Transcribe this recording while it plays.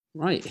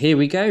Right, here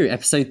we go.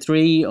 Episode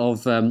three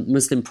of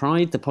Muslim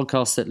Pride, the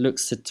podcast that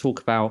looks to talk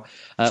about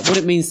what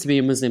it means to be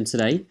a Muslim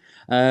today.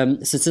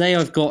 So today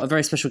I've got a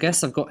very special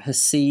guest. I've got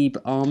Haseeb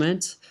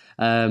Ahmed.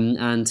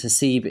 And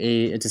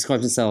Haseeb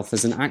describes himself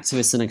as an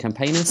activist and a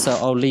campaigner. So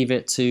I'll leave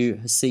it to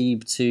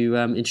Haseeb to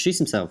introduce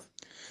himself.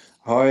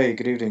 Hi,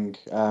 good evening.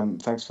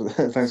 Thanks for the,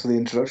 thanks for the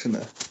introduction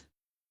there.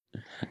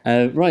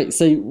 Right,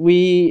 so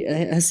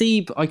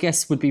Haseeb, I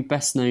guess, would be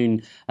best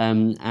known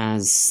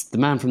as the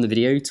man from the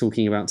video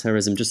talking about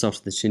terrorism just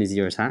after the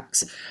Tunisia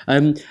attacks.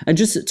 And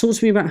just talk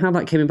to me about how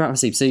that came about,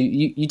 Haseeb. So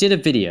you did a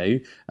video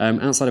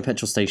outside a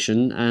petrol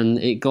station and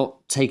it got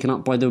taken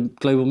up by the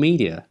global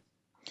media.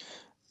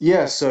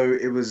 Yeah, so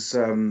it was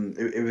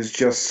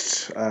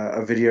just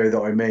a video that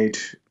I made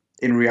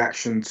in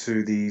reaction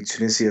to the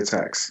Tunisia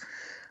attacks.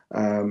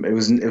 It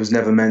was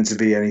never meant to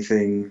be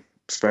anything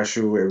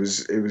special. It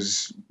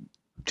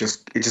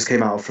just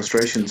came out of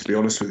frustration, to be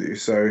honest with you.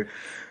 So,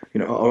 I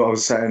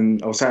was sat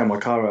in my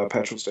car at a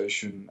petrol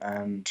station,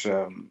 and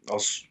I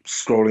was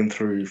scrolling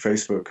through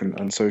Facebook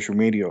and social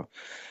media.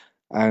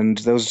 And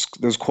there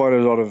was quite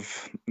a lot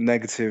of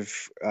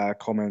negative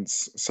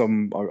comments.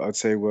 Some I'd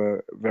say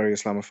were very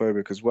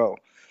Islamophobic as well,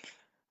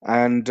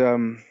 and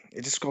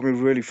it just got me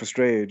really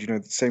frustrated.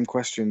 The same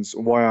questions: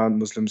 why aren't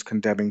Muslims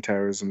condemning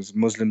terrorism?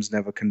 Muslims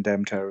never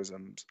condemn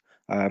terrorism.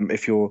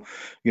 If you're,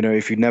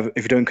 if you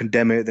don't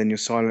condemn it, then you're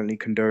silently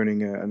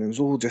condoning it, and it was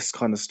all this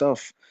kind of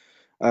stuff.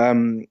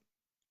 Um,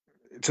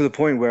 to the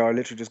point where I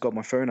literally just got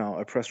my phone out,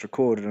 I pressed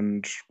record,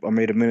 and I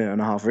made a minute and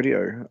a half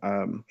video.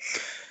 And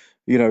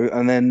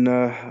then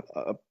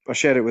I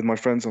shared it with my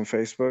friends on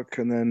Facebook,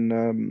 and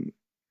then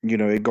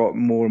it got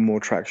more and more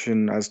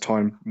traction as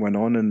time went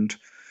on, and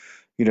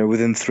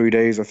within 3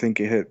 days, I think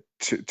it hit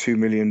 2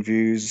 million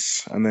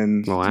views, and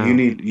then Wow.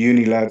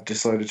 Unilad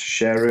decided to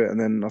share it, and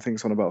then I think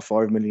it's on about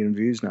 5 million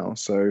views now.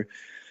 So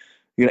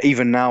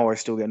even now, I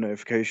still get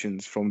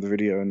notifications from the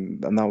video,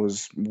 and that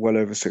was well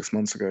over 6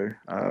 months ago.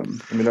 I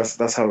mean,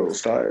 that's how it all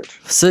started.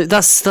 So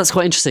that's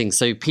quite interesting.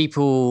 So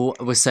people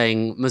were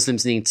saying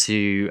Muslims need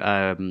to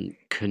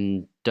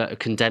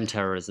condemn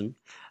terrorism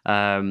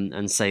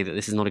and say that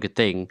this is not a good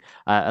thing,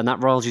 and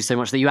that riled you so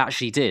much that you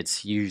actually did.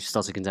 You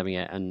started condemning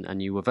it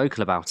and you were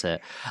vocal about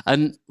it.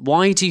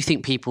 Why do you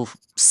think people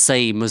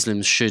say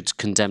Muslims should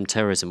condemn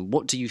terrorism?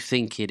 What do you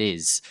think it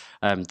is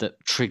that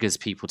triggers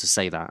people to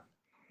say that?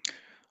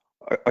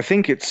 I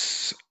think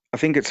it's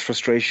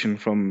frustration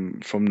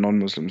from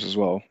non-Muslims as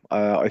well.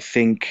 I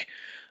think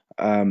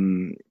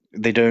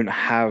they don't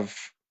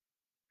have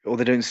or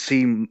they don't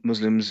see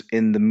Muslims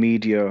in the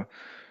media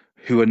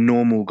who are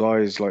normal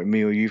guys like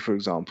me or you, for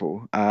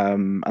example,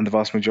 and the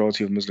vast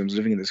majority of Muslims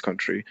living in this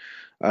country.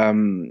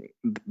 Um,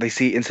 they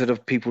see instead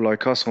of people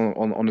like us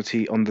on the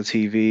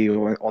TV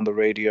or on the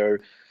radio,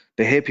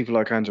 they hear people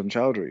like Anjem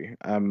Chowdhury,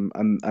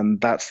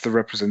 and that's the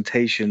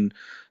representation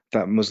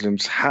that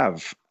Muslims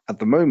have at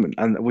the moment,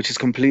 and which is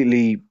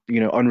completely,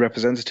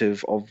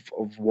 unrepresentative of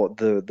what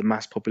the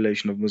mass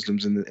population of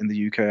Muslims in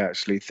the UK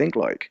actually think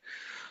like.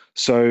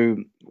 So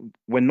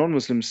when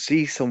non-Muslims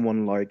see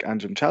someone like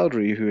Anjem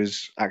Chowdhury who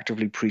is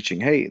actively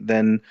preaching hate,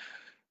 then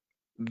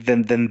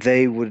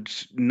they would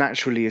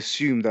naturally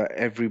assume that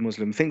every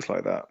Muslim thinks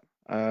like that.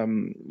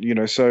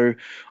 So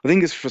I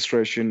think it's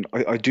frustration.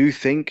 I do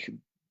think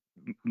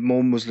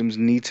more Muslims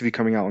need to be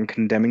coming out and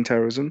condemning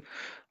terrorism,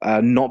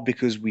 not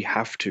because we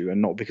have to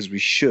and not because we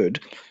should,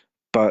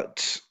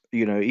 but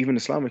even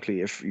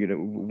Islamically, if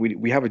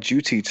we have a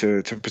duty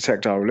to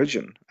protect our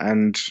religion,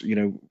 and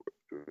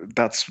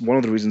that's one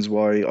of the reasons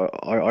why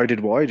I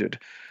did what I did.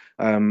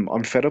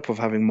 I'm fed up of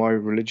having my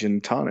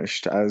religion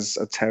tarnished as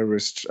a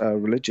terrorist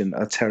religion,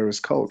 a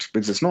terrorist cult,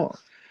 because it's not.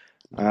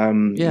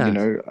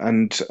 Yeah.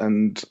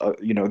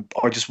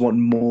 I just want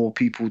more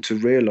people to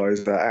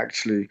realize that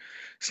actually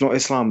it's not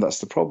Islam that's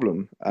the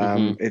problem.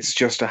 Hmm. It's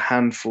just a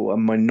handful, a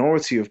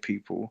minority of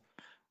people.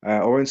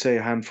 I won't say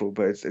a handful,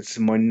 but it's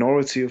a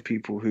minority of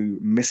people who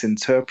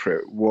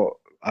misinterpret what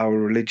our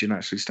religion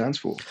actually stands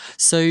for.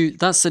 So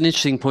that's an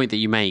interesting point that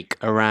you make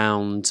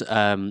around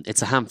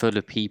it's a handful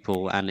of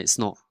people and it's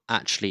not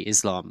actually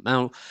Islam.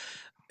 Now,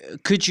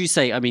 could you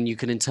say, I mean, you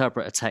can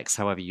interpret a text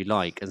however you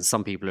like, and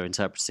some people are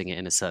interpreting it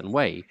in a certain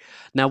way.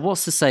 Now,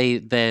 what's to say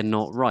they're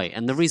not right?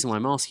 And the reason why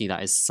I'm asking you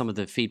that is some of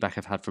the feedback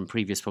I've had from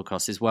previous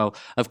podcasts is, well,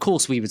 of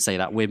course, we would say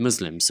that we're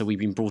Muslims, so we've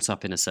been brought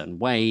up in a certain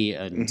way,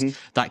 and Hmm.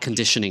 that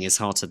conditioning is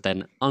harder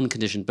than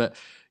unconditioned. But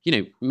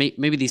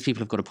maybe these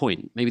people have got a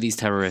point. Maybe these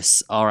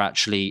terrorists are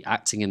actually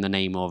acting in the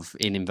name of,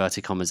 in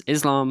inverted commas,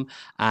 Islam,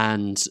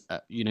 and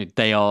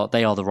they are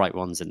the right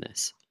ones in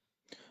this.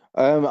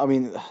 I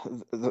mean,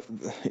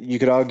 you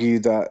could argue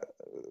that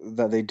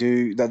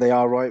they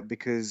are right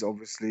because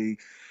obviously,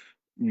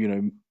 you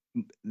know,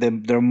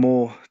 there are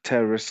more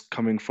terrorists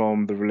coming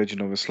from the religion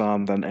of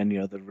Islam than any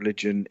other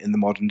religion in the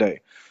modern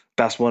day.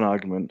 That's one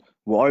argument.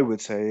 What I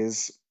would say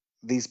is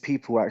these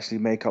people actually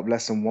make up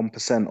less than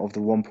 1% of the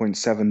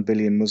 1.7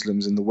 billion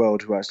Muslims in the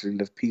world who actually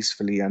live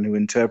peacefully and who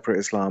interpret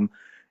Islam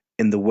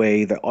in the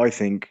way that I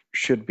think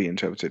should be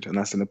interpreted, and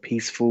that's in a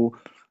peaceful,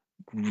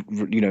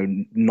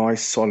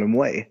 nice, solemn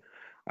way.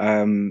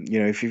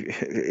 If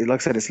you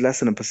like I said, it's less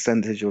than a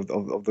percentage of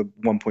the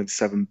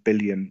 1.7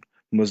 billion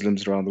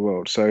Muslims around the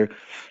world. So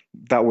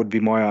that would be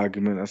my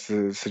argument as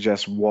to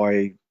suggest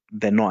why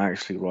they're not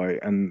actually right,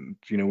 and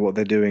what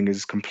they're doing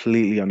is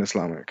completely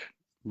un-Islamic.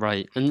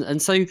 Right.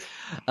 And so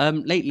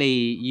lately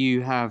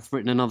you have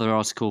written another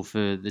article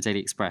for the Daily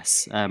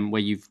Express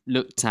where you've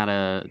looked at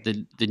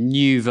the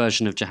new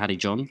version of Jihadi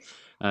John.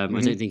 I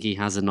don't think he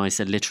has a nice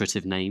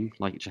alliterative name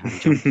like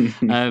Jihadi John.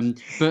 hmm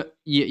But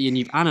and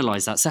you've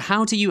analysed that. So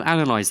how do you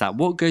analyse that?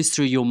 What goes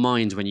through your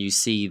mind when you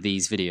see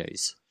these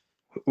videos?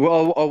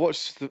 Well,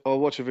 I'll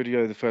watch a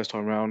video the first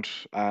time round,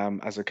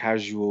 as a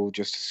casual,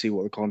 just to see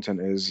what the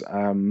content is,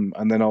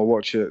 and then I'll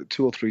watch it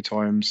two or three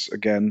times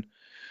again.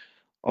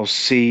 I'll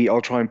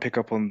try and pick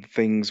up on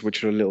things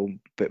which are a little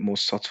bit more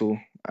subtle.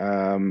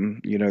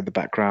 The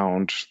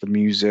background, the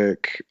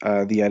music,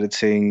 the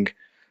editing,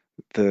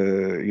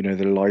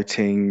 the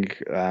lighting,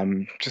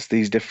 just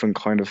these different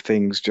kind of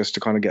things, just to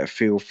kind of get a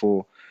feel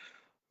for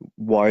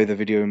why the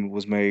video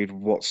was made,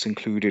 what's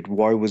included,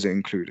 why was it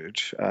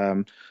included.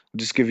 I'll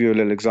just give you a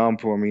little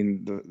example. I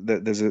mean,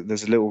 there's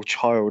a little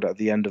child at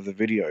the end of the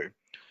video.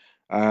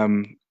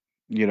 Um,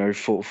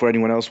 for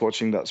anyone else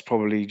watching, that's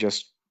probably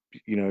just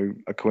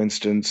a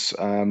coincidence.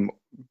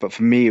 But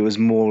for me, it was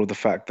more of the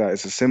fact that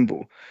it's a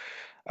symbol.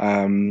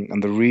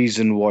 And the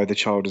reason why the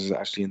child is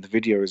actually in the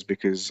video is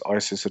because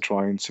ISIS are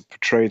trying to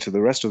portray to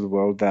the rest of the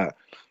world that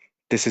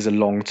this is a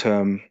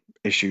long-term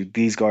issue.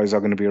 These guys are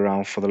going to be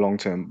around for the long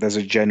term. There's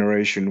a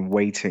generation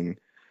waiting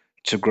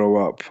to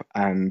grow up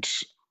and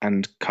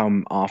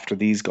come after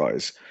these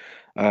guys.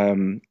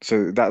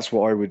 So that's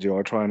what I would do.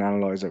 I try and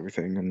analyze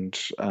everything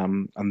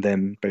and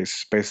then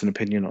base an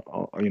opinion,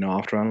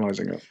 after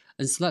analyzing it.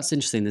 And so that's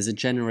interesting. There's a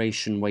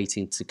generation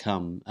waiting to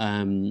come.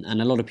 And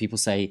a lot of people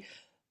say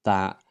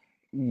that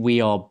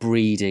we are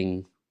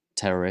breeding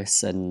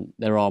terrorists, and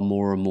there are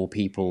more and more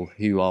people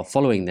who are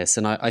following this.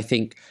 And I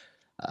think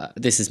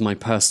this is my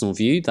personal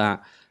view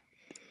that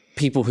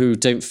people who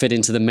don't fit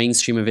into the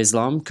mainstream of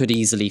Islam could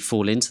easily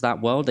fall into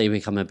that world. They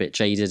become a bit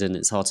jaded and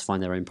it's hard to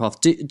find their own path.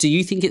 Do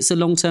you think it's a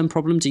long term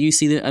problem? Do you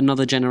see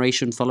another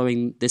generation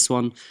following this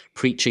one,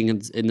 preaching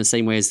in the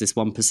same way as this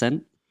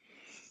 1%?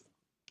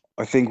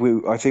 I think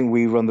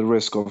we run the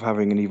risk of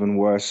having an even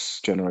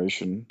worse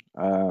generation,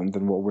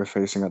 than what we're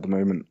facing at the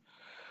moment.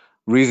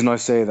 Reason I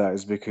say that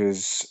is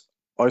because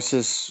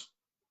ISIS,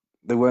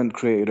 they weren't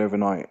created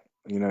overnight.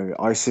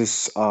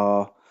 ISIS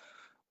are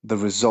the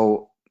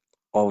result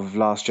of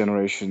last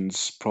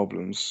generation's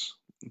problems.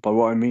 But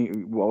what I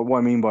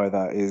mean by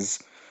that is,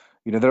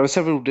 there are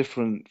several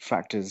different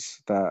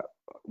factors that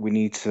we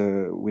need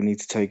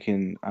to take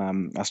in,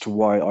 as to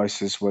why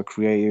ISIS were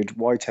created,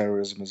 why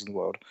terrorism is in the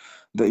world.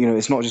 That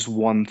it's not just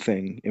one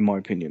thing, in my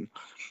opinion.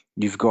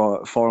 You've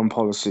got foreign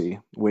policy,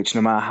 which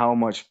no matter how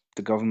much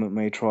the government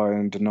may try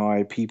and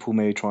deny, people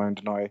may try and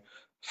deny,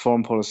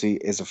 foreign policy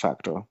is a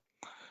factor.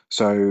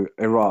 So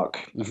Iraq,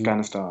 Hmm.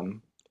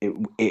 Afghanistan,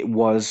 it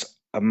was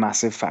a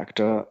massive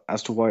factor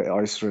as to why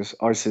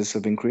ISIS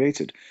have been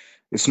created.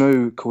 It's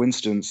no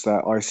coincidence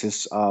that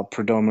ISIS are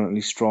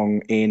predominantly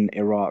strong in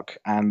Iraq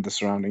and the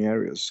surrounding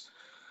areas.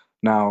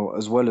 Now,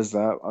 as well as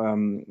that,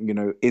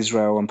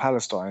 Israel and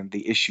Palestine,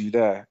 the issue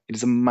there, it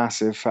is a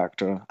massive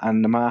factor.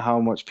 And no matter how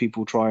much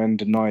people try and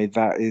deny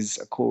that is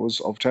a cause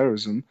of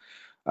terrorism,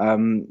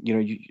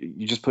 you're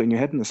just putting your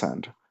head in the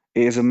sand.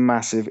 It is a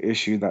massive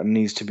issue that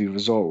needs to be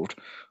resolved.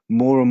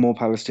 More and more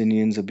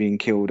Palestinians are being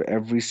killed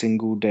every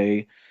single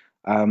day,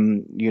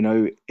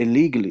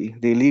 illegally.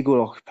 The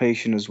illegal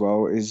occupation as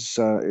well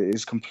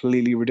is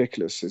completely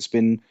ridiculous. It's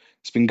been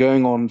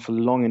going on for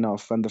long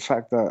enough, and the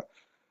fact that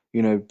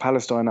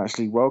Palestine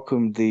actually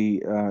welcomed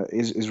the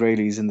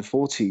Israelis in the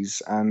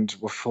 40s and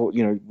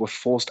were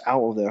forced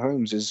out of their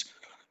homes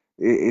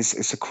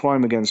it's a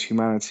crime against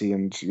humanity.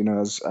 And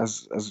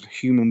as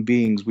human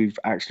beings, we've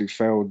actually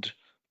failed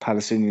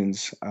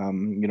Palestinians.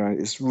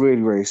 It's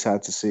really, really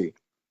sad to see.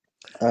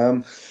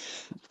 Um,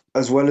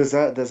 as well as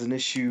that, there's an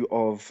issue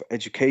of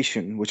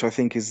education, which I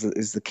think is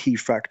the key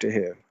factor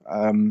here.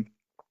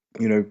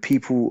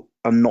 People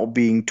are not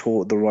being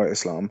taught the right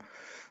Islam.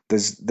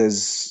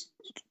 There's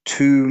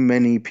too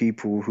many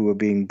people who are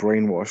being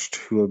brainwashed,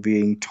 who are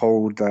being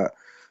told that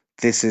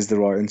this is the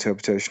right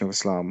interpretation of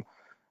Islam,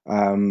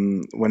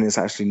 when it's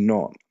actually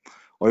not.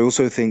 I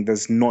also think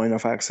there's not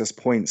enough access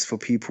points for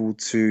people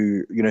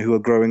who are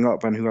growing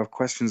up and who have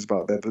questions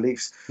about their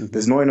beliefs.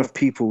 There's Hmm. not enough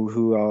people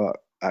who are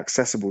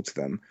accessible to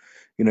them.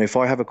 If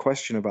I have a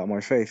question about my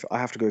faith, I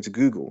have to go to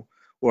Google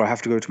or I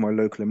have to go to my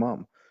local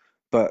imam.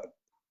 But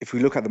if we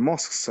look at the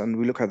mosques and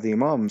we look at the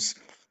imams,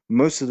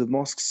 most of the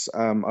mosques,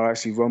 are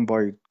actually run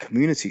by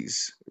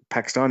communities,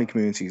 Pakistani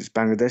communities,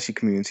 Bangladeshi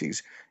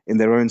communities in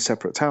their own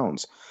separate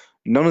towns.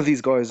 None of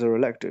these guys are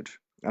elected,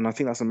 and I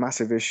think that's a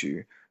massive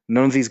issue.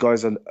 None of these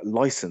guys are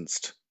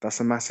licensed. That's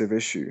a massive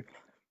issue.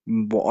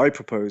 What I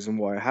propose and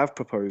what I have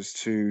proposed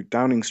to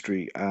Downing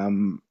Street,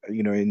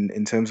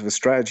 in terms of a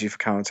strategy for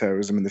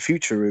counterterrorism in the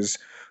future, is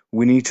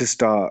we need to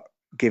start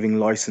giving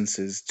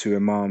licenses to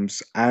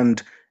imams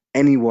and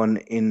anyone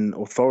in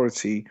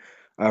authority,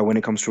 when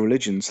it comes to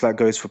religion. So that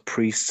goes for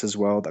priests as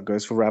well, that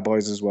goes for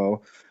rabbis as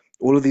well.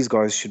 All of these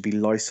guys should be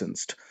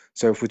licensed.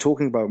 So if we're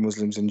talking about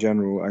Muslims in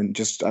general, and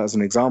just as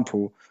an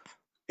example,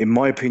 in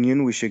my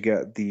opinion, we should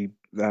get the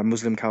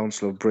Muslim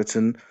Council of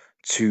Britain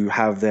to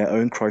have their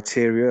own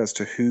criteria as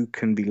to who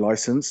can be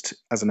licensed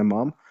as an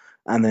imam,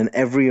 and then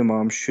every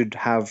imam should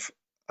have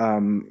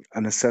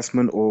an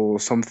assessment or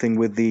something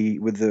with the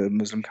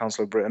Muslim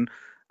Council of Britain,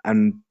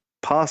 and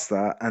pass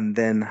that, and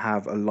then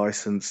have a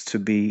license to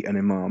be an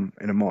imam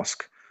in a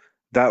mosque.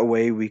 That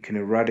way, we can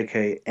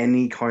eradicate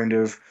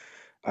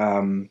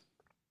um,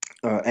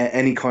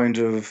 any kind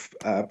of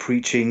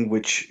preaching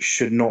which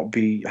should not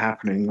be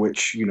happening,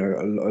 which a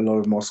lot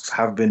of mosques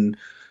have been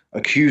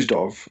accused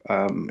of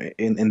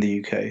in the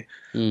UK.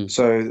 Mm.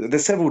 So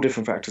there's several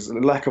different factors. The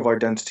lack of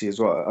identity as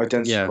well,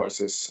 identity Yeah.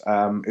 crisis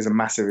is a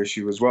massive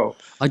issue as well.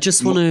 I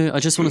just want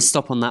to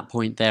stop on that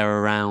point there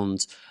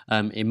around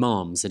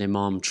imams and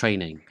imam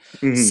training.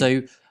 Mhm.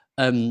 So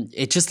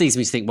it just leads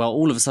me to think, well,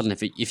 all of a sudden,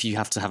 if you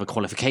have to have a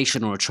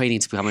qualification or a training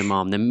to become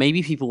imam, then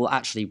maybe people will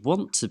actually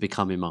want to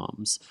become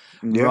imams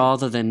Yeah.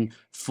 rather than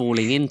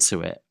falling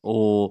into it,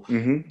 or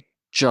hmm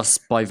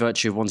just by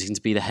virtue of wanting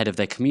to be the head of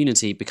their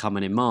community, become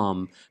an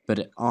imam,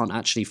 but aren't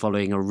actually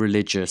following a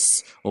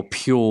religious or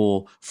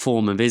pure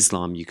form of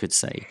Islam, you could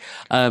say.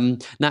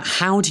 Now,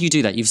 how do you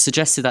do that? You've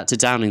suggested that to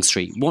Downing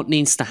Street. What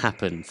needs to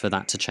happen for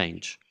that to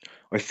change?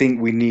 I think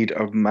we need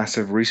a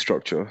massive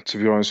restructure, to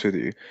be honest with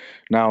you.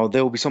 Now,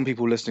 there will be some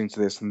people listening to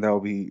this and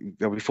they'll be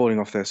falling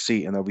off their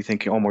seat and they'll be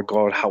thinking, "Oh my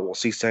God,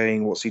 what's he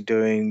saying? What's he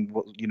doing?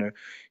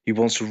 He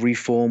wants to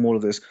reform all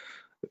of this."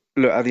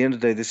 Look, at the end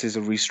of the day, this is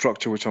a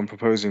restructure which I'm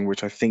proposing,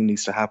 which I think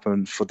needs to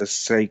happen for the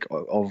sake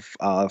of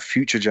our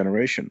future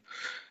generation.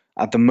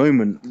 At the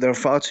moment, there are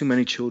far too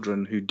many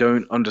children who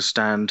don't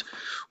understand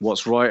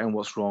what's right and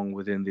what's wrong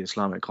within the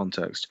Islamic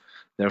context.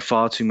 There are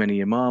far too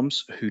many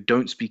imams who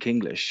don't speak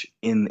English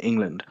in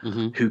England,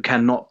 Hmm. who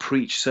cannot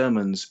preach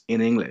sermons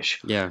in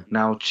English. Yeah,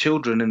 Now,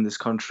 children in this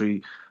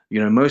country,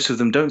 most of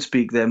them don't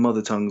speak their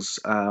mother tongues,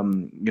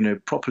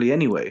 properly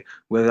anyway,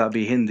 whether that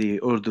be Hindi,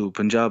 Urdu,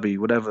 Punjabi,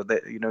 whatever.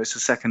 It's a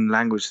second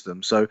language to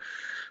them. So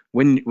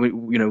when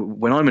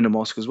I'm in a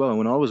mosque as well, and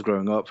when I was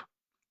growing up,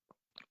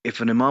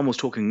 if an imam was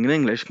talking in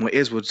English, my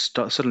ears would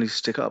start suddenly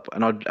stick up,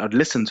 and I'd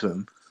listen to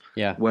him.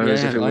 yeah,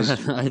 Whereas if yeah. it was,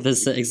 I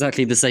there's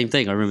exactly the same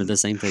thing. I remember the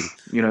same thing.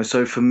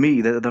 so for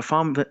me, there are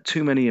far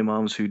too many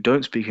imams who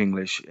don't speak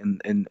English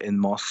in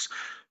mosques,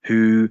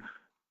 who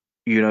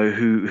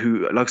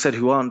like I said,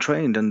 who aren't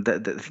trained, and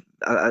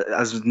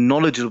as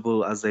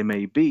knowledgeable as they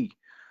may be,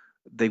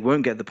 they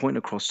won't get the point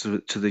across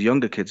to the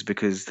younger kids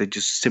because they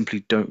just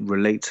simply don't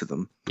relate to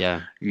them.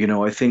 Yeah.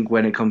 I think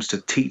when it comes to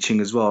teaching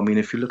as well, I mean,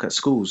 if you look at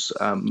schools,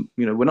 when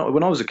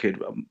I was a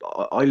kid,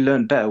 I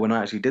learned better when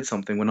I actually did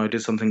something, when I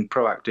did something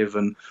proactive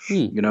and,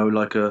 Hmm.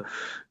 like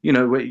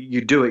where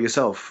you do it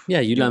yourself, Yeah,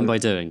 you learn by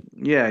doing.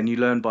 yeah, and you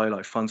learn by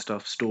like fun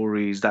stuff,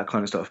 stories, that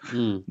kind of stuff.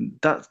 Mm.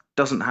 That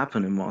doesn't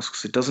happen in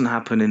mosques. It doesn't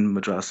happen in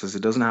madrasas.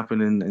 It doesn't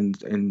happen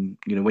in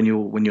when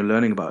you're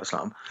learning about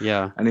Islam,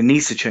 Yeah. and it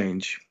needs to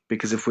change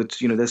because if we're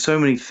there's so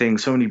many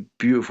things, so many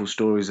beautiful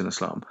stories in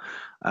Islam,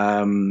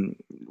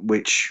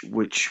 which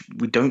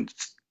we don't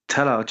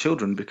tell our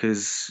children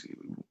because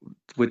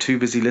we're too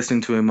busy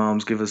listening to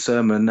imams give a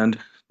sermon, and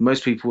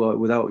most people are,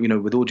 without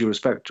with all due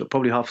respect, are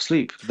probably half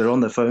asleep. They're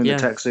on their phone, they're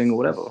Yeah. texting or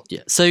whatever.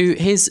 Yeah. So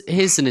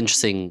here's an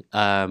interesting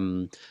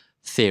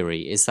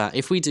theory is that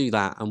if we do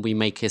that and we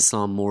make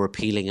Islam more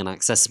appealing and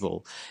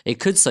accessible, it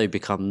could so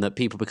become that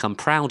people become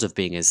proud of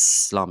being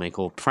Islamic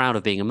or proud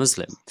of being a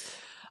Muslim.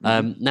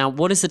 hmm Now,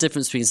 what is the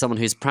difference between someone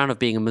who's proud of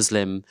being a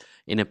Muslim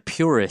in a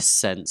purist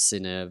sense,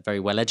 in a very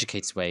well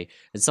educated way,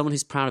 and someone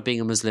who's proud of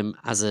being a Muslim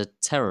as a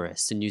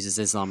terrorist and uses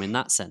Islam in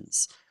that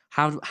sense?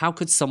 How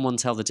could someone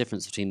tell the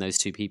difference between those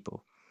two people?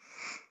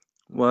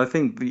 Well, I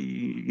think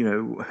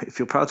if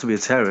you're proud to be a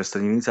terrorist,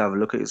 then you need to have a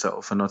look at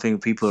yourself, and I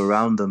think people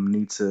around them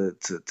need to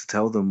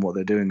tell them what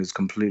they're doing is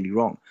completely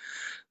wrong.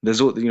 There's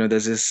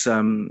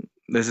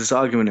this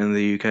argument in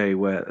the UK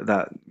where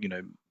that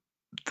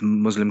the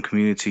Muslim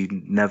community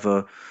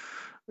never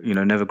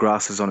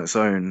grasses on its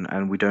own,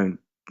 and we don't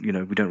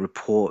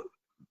report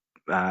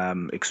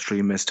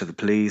extremists to the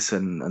police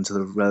and to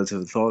the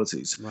relative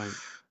authorities. Right.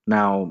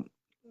 Now,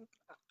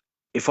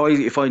 if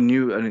I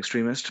knew an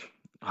extremist,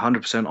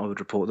 100% I would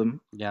report them.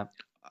 Yeah.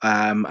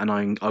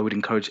 And I would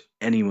encourage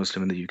any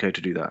Muslim in the UK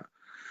to do that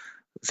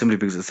simply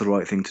because it's the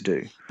right thing to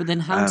do. But then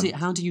Um,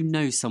 how do you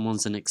know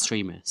someone's an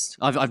extremist?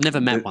 I've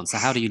never met th one, so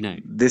how do you know?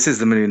 this is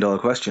the million-dollar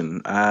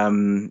question.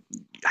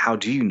 How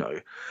do you know?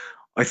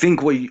 I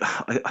think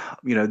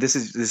this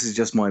is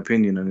just my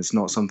opinion, and it's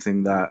not something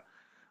Mm. that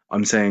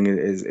I'm saying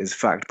is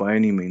fact by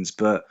any means.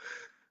 But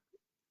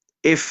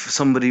if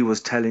somebody was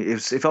telling,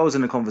 if I was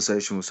in a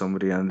conversation with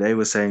somebody and they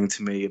were saying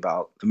to me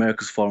about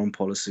America's foreign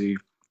policy,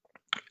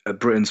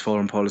 Britain's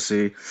foreign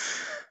policy,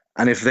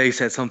 and if they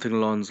said something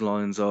along the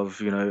lines of,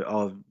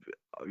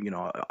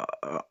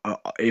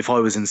 if I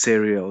was in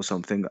Syria or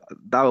something,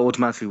 that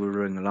automatically would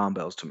ring alarm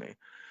bells to me.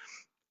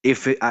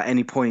 if at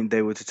any point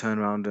they were to turn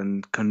around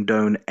and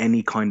condone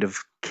any kind of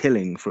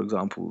killing, for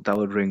example, that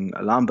would ring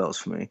alarm bells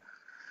for me.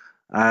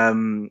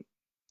 Um,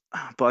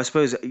 but I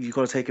suppose you've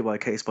got to take it by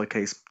case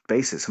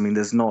basis. I mean,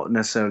 there's not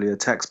necessarily a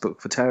textbook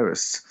for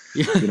terrorists.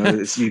 You know, Yeah.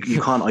 it's you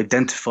can't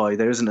identify.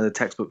 There isn't a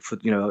textbook for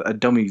Yeah, a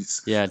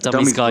Dummy's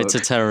dummies Guide to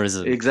book.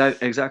 Terrorism.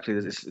 Exactly.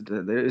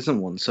 There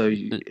isn't one. So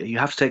you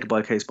have to take it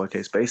by case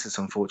basis.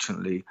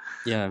 Unfortunately,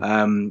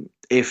 Yeah.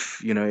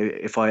 if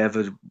if I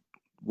ever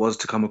was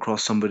to come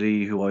across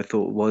somebody who I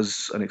thought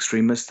was an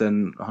extremist,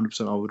 then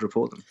 100% I would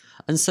report them.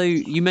 And so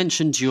you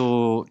mentioned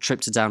your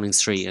trip to Downing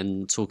Street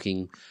and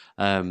talking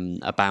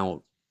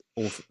about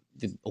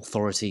the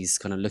authorities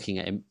kind of looking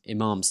at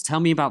imams. Tell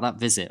me about that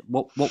visit.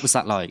 What was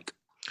that like?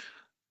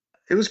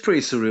 It was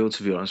pretty surreal,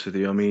 to be honest with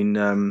you. I mean,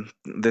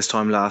 this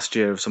time last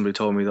year, if somebody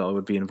told me that I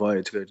would be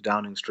invited to go to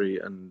Downing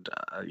Street, and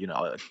I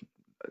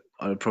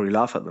would probably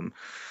laugh at them.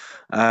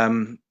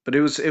 But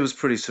it was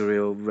pretty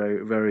surreal,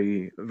 very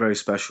very very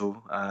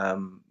special. I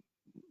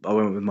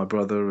went with my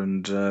brother,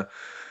 and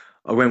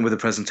I went with a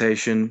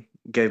presentation,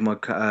 gave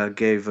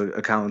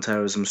a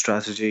counterterrorism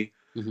strategy,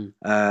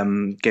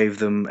 Hmm. gave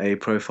them a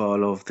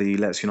profile of the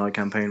Let's Unite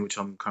campaign, which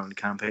I'm currently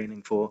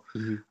campaigning for,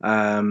 Hmm.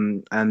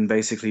 and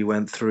basically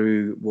went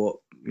through what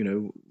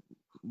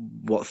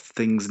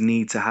things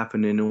need to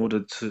happen in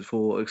order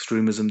for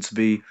extremism to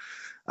be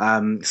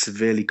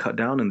severely cut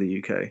down in the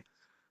UK.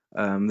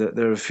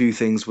 There are a few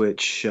things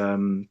which I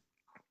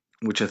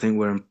think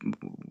were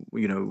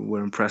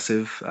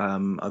impressive.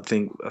 I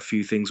think a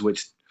few things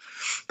which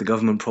the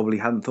government probably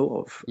hadn't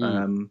thought of.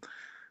 Mm.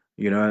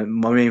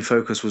 My main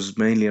focus was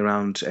mainly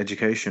around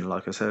education,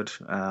 like I said.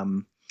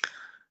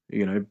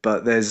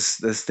 But there's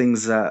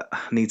things that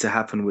need to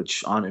happen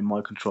which aren't in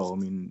my control. I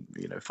mean,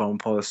 foreign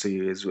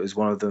policy is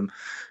one of them.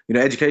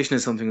 Education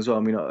is something as well.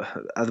 I mean,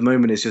 at the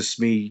moment it's just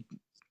me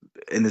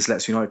in this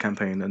Let's Unite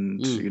campaign, and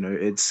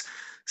Mm. it's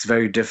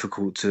very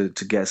difficult to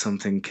get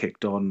something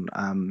kicked on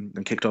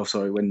and kicked off.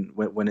 Sorry, when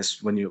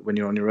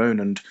you're on your own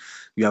and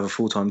you have a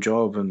full-time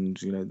job, and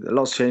a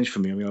lot's changed for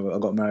me. I mean, I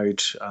got married.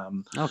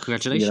 Oh,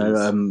 congratulations.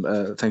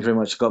 Thank you very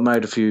much. Got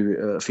married a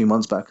few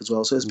months back as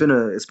well, so it's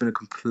Mm. been a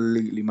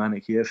completely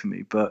manic year for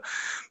me. But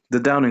the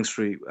Downing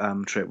Street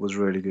trip was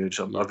really good.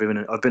 Yeah.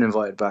 I've been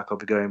invited back. I'll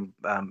be going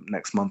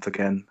next month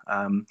again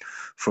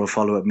for a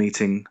follow-up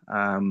meeting.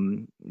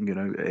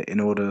 In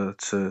order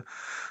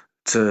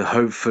to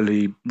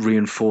hopefully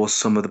reinforce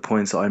some of the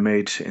points that I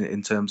made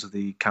in terms of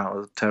the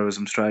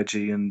counter-terrorism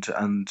strategy and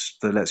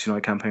the Let's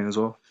Unite campaign as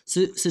well.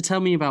 So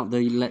tell me about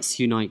the Let's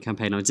Unite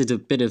campaign. I did a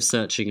bit of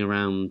searching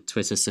around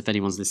Twitter, so if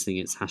anyone's listening,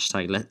 it's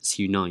hashtag Let's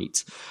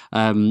Unite.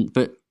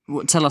 But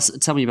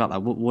tell me about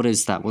that. What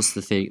is that? What's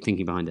the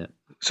thinking behind it?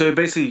 So it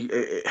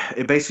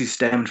basically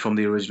stemmed from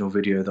the original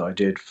video that I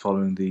did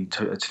following the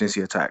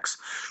Tunisia attacks.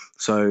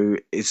 So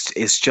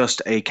it's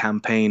just a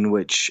campaign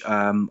which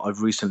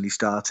I've recently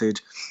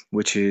started,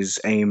 which is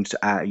aimed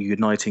at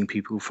uniting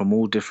people from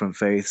all different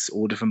faiths,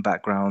 all different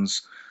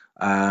backgrounds,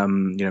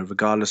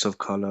 regardless of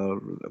color,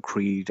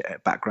 creed,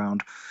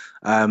 background,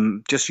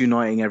 just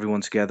uniting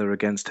everyone together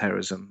against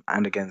terrorism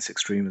and against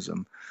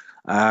extremism.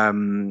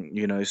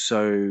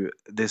 So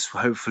this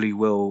hopefully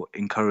will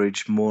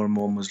encourage more and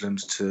more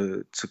Muslims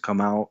to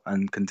come out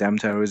and condemn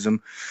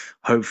terrorism.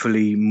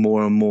 Hopefully,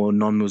 more and more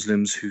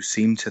non-Muslims who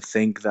seem to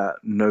think that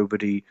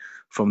nobody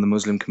from the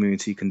Muslim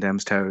community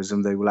condemns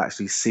terrorism, they will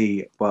actually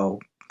see, well,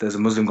 there's a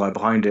Muslim guy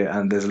behind it,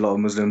 and there's a lot of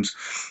Muslims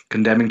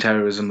condemning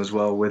terrorism as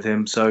well with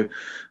him. So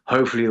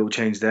hopefully, it will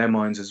change their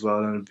minds as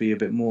well and be a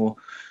bit more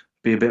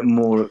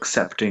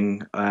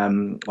accepting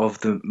of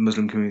the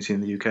Muslim community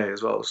in the UK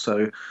as well.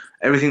 So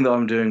everything that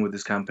I'm doing with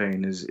this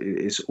campaign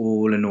is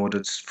all in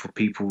order for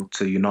people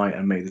to unite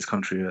and make this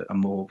country a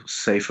more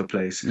safer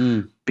place.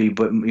 Mm.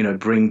 But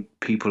bring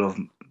people of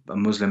a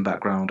Muslim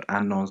background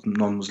and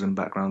non-Muslim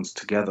backgrounds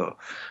together,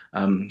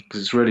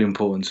 because it's really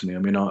important to me. I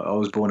mean, I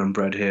was born and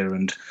bred here,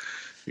 and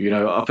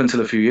up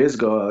until a few years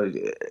ago,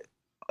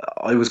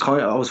 I was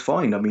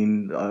fine. I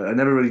mean, I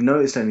never really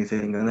noticed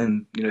anything, and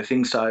then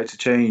things started to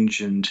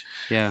change, and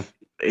Yeah.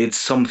 it's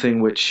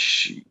something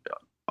which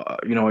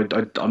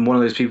I'm one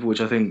of those people which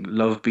I think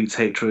love beats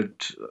hatred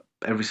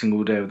every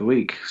single day of the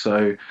week.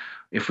 So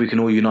if we can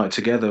all unite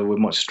together, we're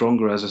much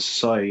stronger as a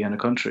society and a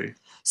country.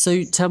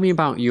 So tell me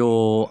about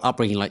your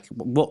upbringing. Like,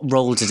 what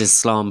role did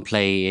Islam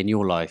play in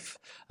your life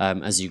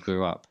as you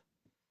grew up?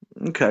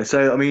 Okay,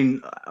 so I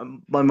mean,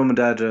 my mum and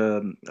dad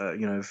are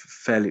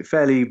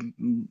fairly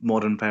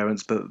modern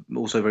parents, but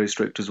also very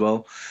strict as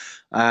well.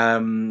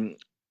 Um,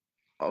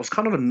 I was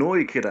kind of a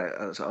naughty kid,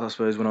 I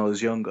suppose, when I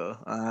was younger.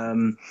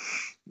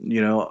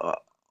 You know,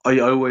 I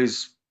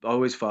always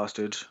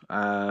fasted.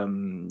 I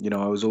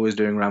was always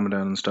doing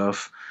Ramadan and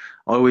stuff.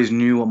 I always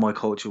knew what my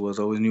culture was.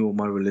 I always knew what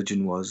my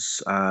religion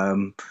was.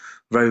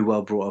 Very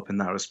well brought up in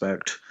that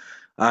respect.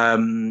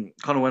 Kind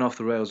of went off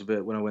the rails a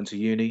bit when I went to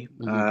uni.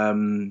 Hmm. I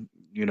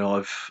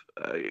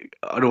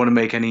don't want to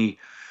make any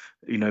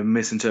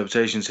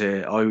misinterpretations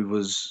here. I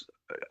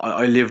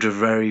lived a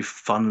very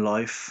fun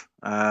life.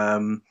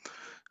 There's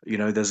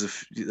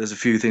a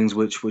few things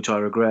which I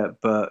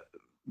regret, but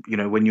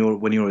when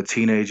you're a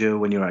teenager,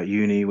 when you're at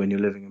uni, when you're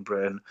living in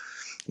Britain,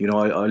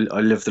 I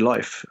live the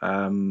life.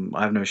 I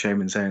have no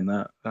shame in saying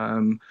that.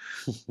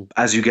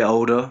 As you get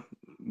older,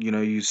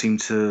 you seem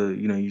to,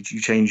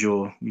 you change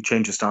your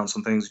stance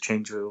on things, you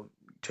change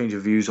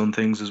your views on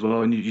things as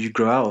well, and you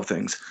grow out of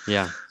things.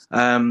 Yeah.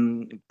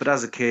 But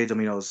as a kid, I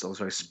mean, I was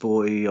very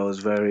sporty. I was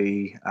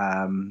very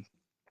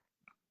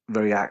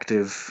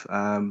active.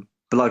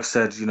 But like I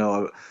said,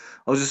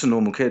 I was just a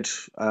normal kid,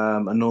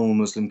 a normal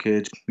Muslim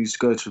kid. Used to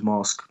go to the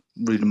mosque,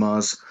 read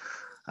namaz.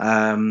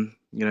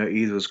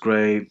 Eid was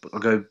great. I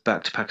go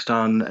back to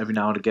Pakistan every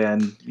now and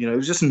again. It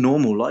was just a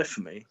normal life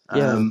for me.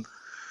 Yeah.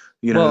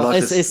 Well,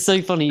 Life is it's so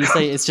funny you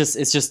say it's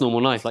just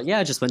normal life. Like, yeah,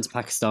 I just went to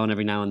Pakistan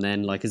every now and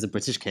then, like as a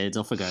British kid,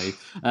 off I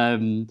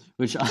go.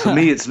 Which for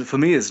me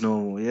it's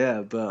normal,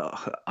 yeah. But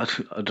I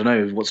don't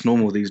know what's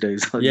normal these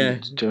days. Do you yeah,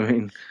 know what I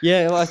mean?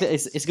 yeah. Well, I think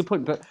it's a good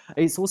point, but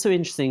it's also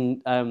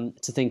interesting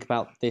to think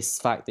about this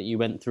fact that you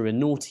went through a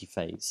naughty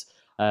phase,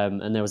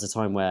 and there was a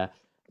time where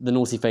the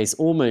naughty phase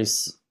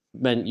almost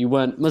meant you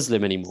weren't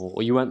Muslim anymore,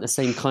 or you weren't the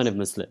same kind of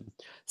Muslim.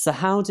 So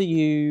how do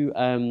you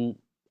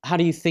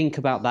think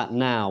about that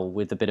now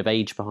with a bit of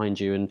age behind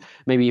you, and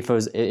maybe if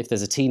there's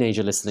a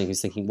teenager listening who's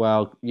thinking,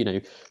 well,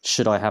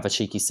 should I have a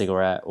cheeky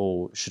cigarette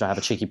or should I have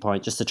a cheeky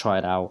pint just to try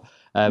it out?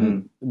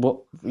 Mm.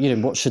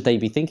 What should they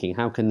be thinking?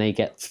 How can they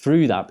get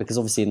through that? Because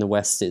obviously in the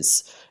West,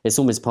 it's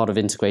almost part of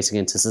integrating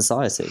into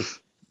society.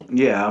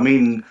 Yeah, I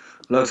mean,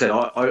 like I said,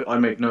 I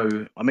make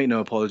no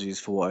apologies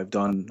for what I've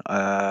done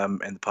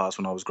in the past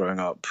when I was growing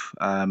up.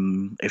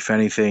 If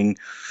anything,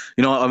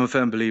 I'm a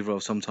firm believer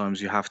of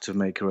sometimes you have to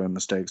make your own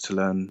mistakes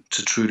to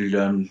truly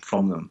learn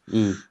from them.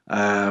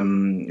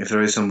 Mm, If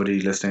there is somebody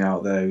listening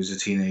out there who's a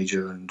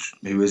teenager and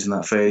who is in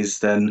that phase,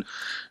 then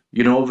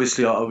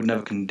obviously I would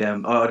never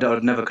condemn,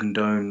 I'd never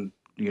condone,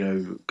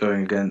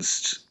 going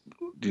against,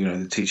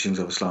 the teachings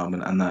of Islam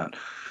and that.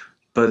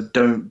 But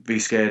don't be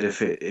scared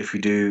if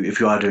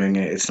you are doing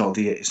it. It's not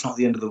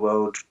the end of the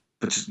world.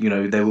 But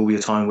there will be a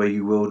time where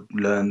you will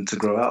learn to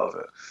grow out of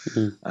it.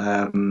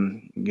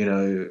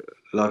 mm,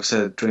 Like I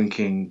said,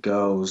 drinking,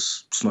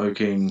 girls,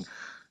 smoking,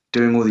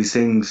 doing all these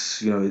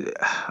things.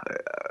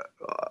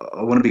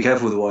 I want to be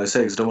careful with what I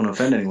say because I don't want to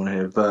offend anyone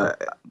here.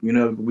 But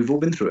we've all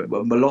been through it.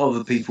 But a lot of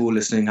the people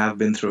listening have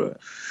been through it,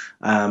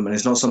 and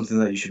it's not something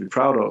that you should be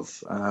proud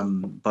of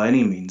by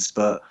any means.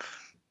 But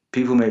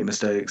people make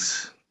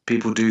mistakes.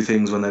 People do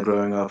things when they're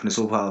growing up, and it's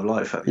all part of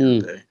life at the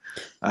end of mm. the day.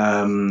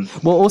 Um,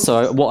 Well,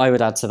 also, what I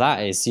would add to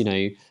that is,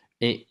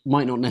 it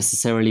might not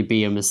necessarily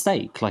be a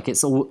mistake. Like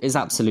it's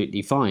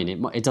absolutely fine.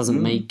 It doesn't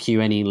mm, make you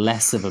any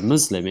less of a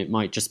Muslim. It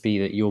might just be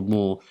that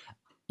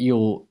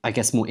you're, I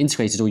guess, more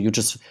integrated, or you're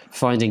just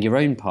finding your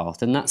own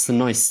path. And that's the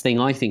nice thing,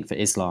 I think, for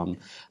Islam.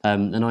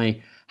 And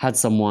I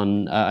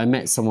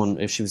met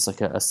someone, she was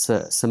like a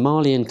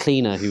Somalian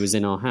cleaner who was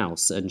in our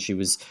house, and she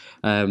was,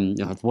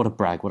 what a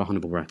brag, what a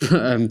humble brag.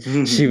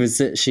 She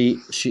was, I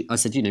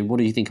said, what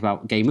do you think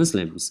about gay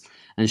Muslims?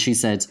 And she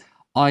said,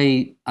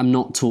 I am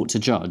not taught to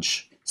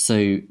judge. So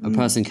a mm,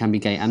 person can be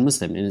gay and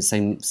Muslim, and it's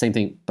same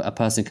thing. But a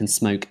person can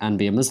smoke and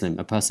be a Muslim.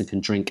 A person can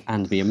drink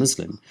and be a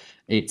Muslim.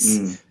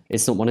 mm.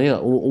 It's not one or the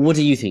other. Or what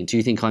do you think? Do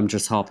you think I'm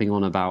just harping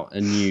on about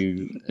a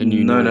new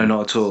No, no, norm?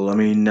 not at all. I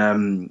mean,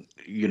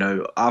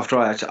 after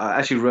I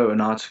actually wrote an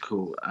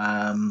article.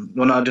 Well,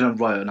 no, I didn't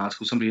write an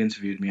article. Somebody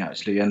interviewed me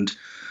actually, and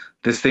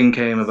this thing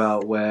came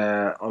about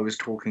where I was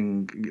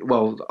talking.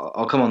 Well,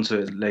 I'll come on to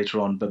it later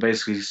on, but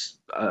basically,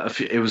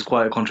 it was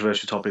quite a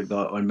controversial topic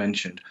that I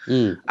mentioned,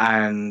 Mm,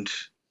 and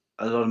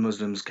a lot of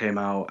Muslims came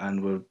out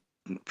and were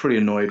pretty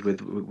annoyed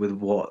with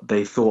what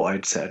they thought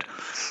I'd said.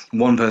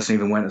 One person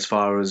even went as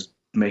far as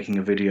making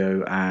a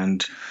video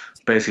and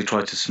basically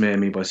tried to smear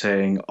me by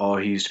saying, "Oh,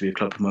 he used to be a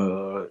club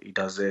promoter. He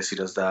does this, he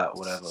does that,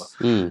 whatever."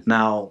 mm,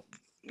 Now,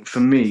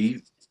 for me,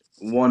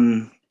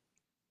 one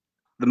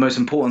the most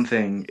important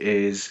thing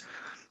is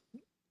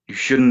you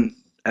shouldn't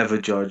ever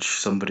judge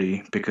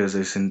somebody because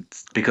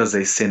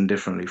they sin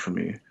differently from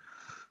you.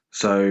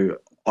 So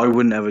I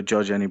wouldn't ever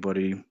judge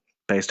anybody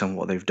based on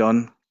what they've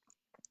done.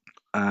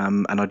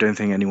 And I don't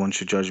think anyone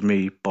should judge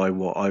me by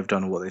what I've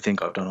done or what they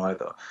think I've done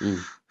either. mm,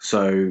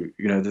 So,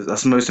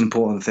 that's the most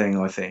important thing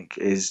I think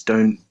is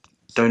don't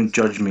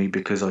judge me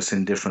because I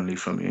sin differently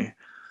from you.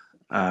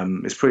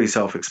 It's pretty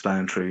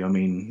self-explanatory. I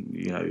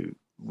mean,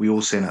 we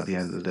all sin at the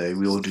end of the day.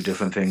 We all do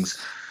different things.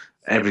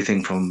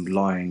 Everything from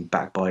lying,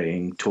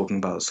 backbiting, talking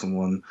about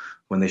someone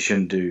when they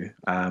shouldn't do,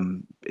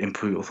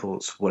 impure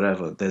thoughts,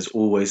 whatever. There's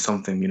always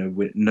something.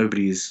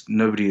 Nobody is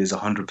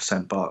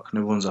 100% bark.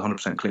 No one's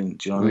 100% clean.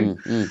 Do you know what I mean?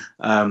 mm,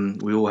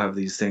 mm. We all have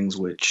these things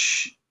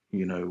which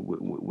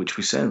which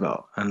we sin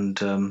about, and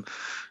I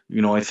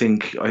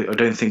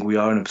don't think we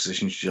are in a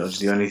position to judge.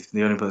 The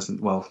only person,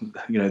 well,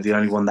 the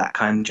only one that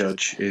can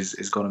judge is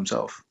God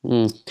Himself.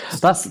 Mm.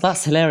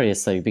 That's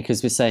hilarious though,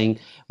 because we're saying,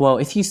 well,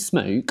 if you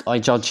smoke, I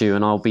judge you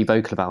and I'll be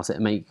vocal about it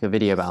and make a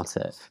video about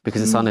it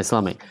because it's Mm.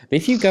 un-Islamic. But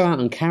if you go out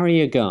and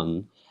carry a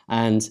gun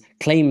and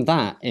claim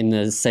that in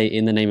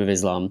the name of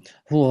Islam,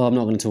 oh, I'm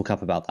not going to talk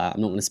up about that.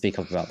 I'm not going to speak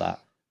up about that.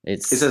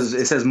 It's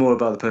it says more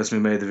about the person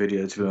who made the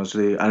video, to be honest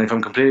with you. And if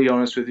I'm completely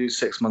honest with you,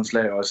 6 months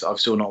later, I've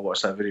still not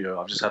watched that video.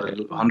 I've just had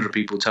 100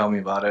 people tell me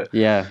about it.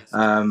 yeah,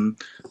 Um,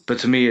 but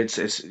to me, it's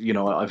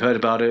I've heard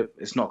about it.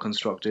 It's not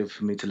constructive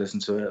for me to listen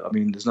to it. I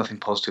mean, there's nothing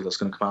positive that's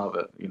going to come out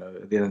of it.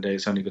 At the end of the day,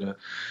 it's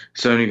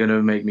only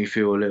gonna make me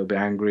feel a little bit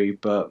angry.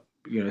 But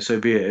so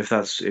be it.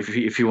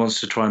 If he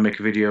wants to try and make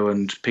a video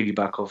and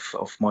piggyback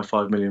off my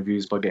 5 million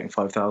views by getting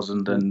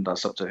 5,000, then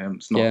that's up to him.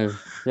 It's not yeah,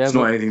 yeah. it's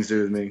not anything to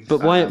do with me.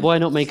 But why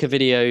not make a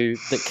video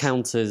that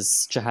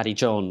counters Jihadi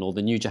John or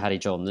the new Jihadi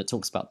John that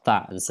talks about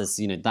that and says,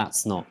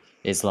 that's not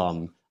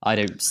Islam. I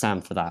don't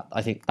stand for that.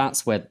 I think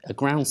that's where a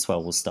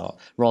groundswell will start,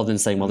 rather than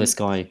saying, well, this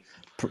guy,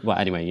 well,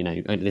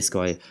 anyway, this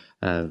guy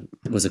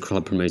was a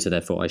club promoter,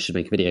 therefore I should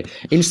make a video.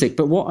 Interesting.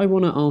 But what I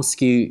want to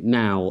ask you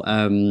now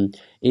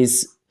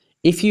is,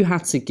 if you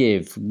had to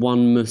give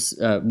one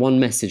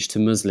message to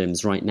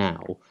Muslims right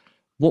now,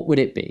 what would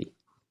it be?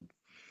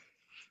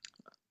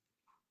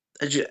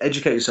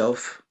 Educate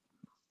yourself.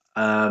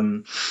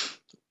 Um,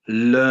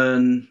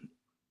 learn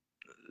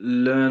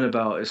learn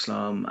about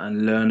Islam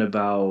and learn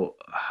about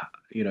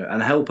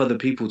and help other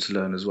people to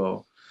learn as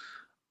well.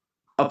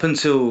 Up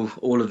until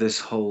all of this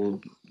whole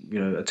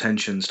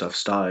attention stuff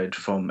started,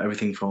 from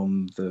everything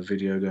from the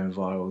video going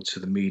viral to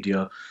the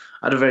media,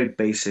 I had a very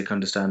basic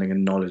understanding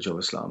and knowledge of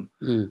Islam.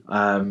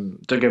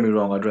 Mm. Don't get me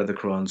wrong, I'd read the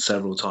Quran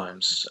several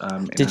times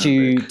in Did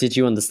Arabic.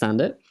 you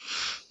understand it?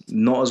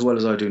 Not as well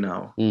as I do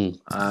now. Mm.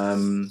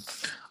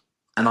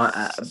 And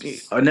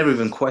I never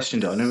even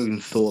questioned it. I never even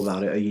thought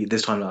about it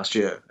this time last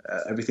year.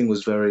 Everything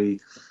was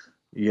very,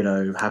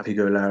 happy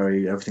go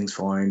Larry, everything's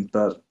fine.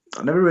 But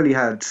I never really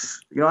had,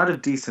 I had a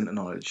decent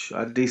knowledge. I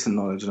had a decent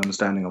knowledge and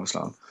understanding of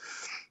Islam.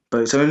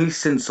 But it's only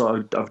since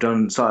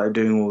started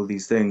doing all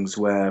these things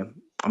where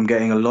I'm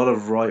getting a lot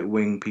of right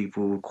wing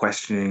people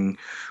questioning,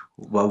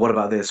 well, what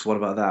about this? What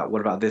about that?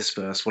 What about this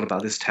verse? What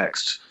about this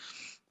text?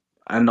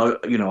 And I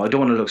don't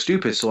want to look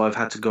stupid, so I've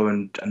had to go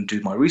and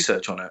do my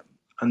research on it.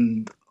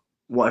 And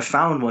what I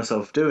found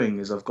myself doing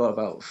is I've got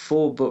about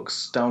 4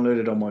 books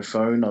downloaded on my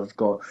phone. I've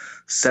got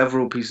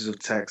several pieces of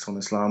text on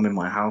Islam in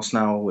my house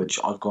now, which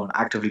I've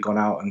actively gone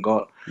out and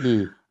got.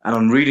 Mm. And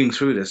I'm reading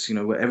through this.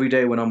 Every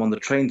day when I'm on the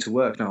train to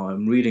work now,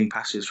 I'm reading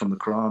passages from the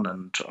Quran,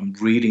 and I'm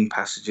reading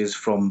passages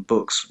from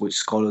books which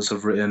scholars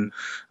have written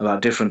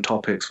about different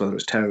topics, whether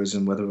it's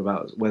terrorism,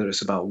 whether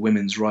it's about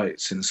women's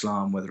rights in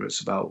Islam, whether it's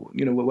about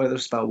whether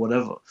it's about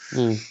whatever.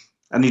 Mm.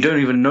 And you don't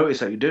even notice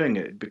that you're doing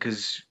it,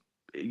 because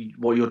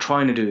what you're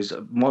trying to do is,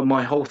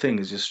 my whole thing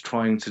is just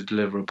trying to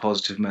deliver a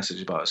positive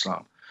message about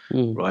Islam,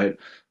 Mm. right?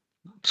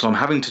 So I'm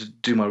having to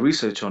do my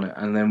research on it,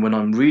 and then when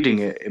I'm reading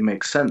it, it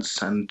makes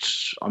sense, and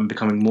I'm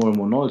becoming more and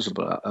more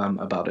knowledgeable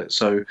about it.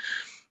 So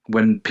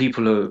when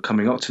people are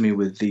coming up to me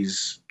with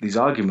these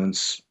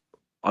arguments,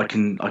 I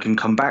can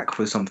come back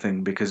with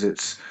something, because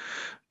it's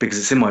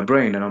in my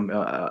brain, and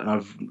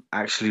I've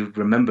actually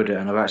remembered it,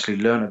 and I've actually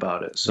learned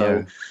about it. So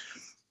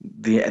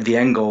Yeah. the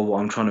end goal,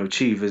 what I'm trying to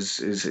achieve,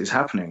 is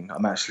happening.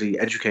 I'm actually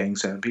educating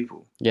certain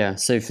people. Yeah.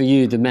 So for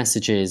you, the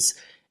message is,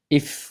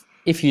 if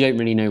you don't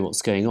really know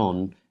what's going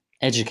on,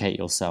 educate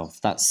yourself.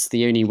 That's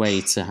the only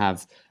way to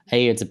have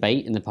a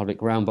debate in the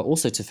public realm, but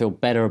also to feel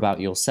better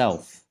about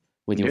yourself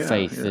with your Yeah,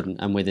 faith yeah,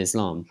 and with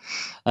Islam.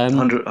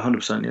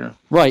 100%, yeah.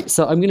 Right,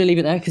 so I'm going to leave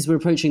it there because we're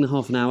approaching the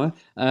half an hour.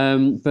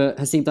 But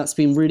Haseeb, that's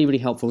been really, really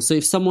helpful. So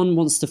if someone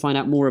wants to find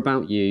out more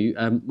about you,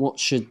 what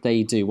should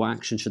they do? What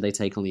action should they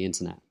take on the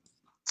internet?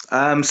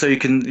 So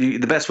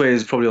the best way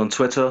is probably on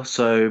Twitter.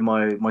 So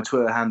my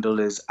Twitter handle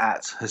is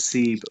at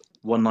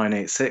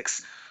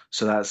Haseeb1986.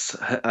 So that's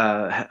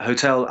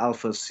Hotel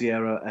Alpha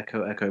Sierra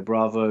Echo Echo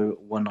Bravo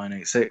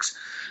 1986.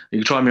 You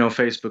can try me on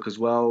Facebook as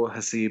well,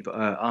 Haseeb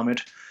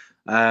Ahmed.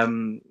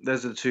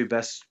 Those are the two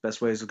best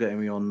ways of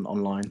getting me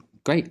online.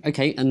 Great.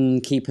 Okay,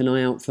 and keep an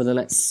eye out for the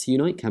Let's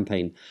Unite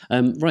campaign.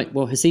 Right.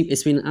 Well, Haseeb,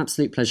 it's been an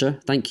absolute pleasure.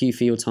 Thank you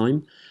for your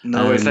time.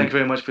 No worries. Thank you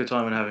very much for your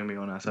time and having me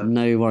on, Asad.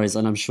 No worries,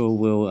 and I'm sure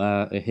we'll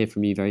hear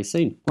from you very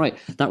soon. Right.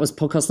 That was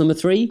podcast number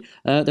 3.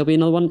 There'll be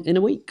another one in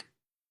a week.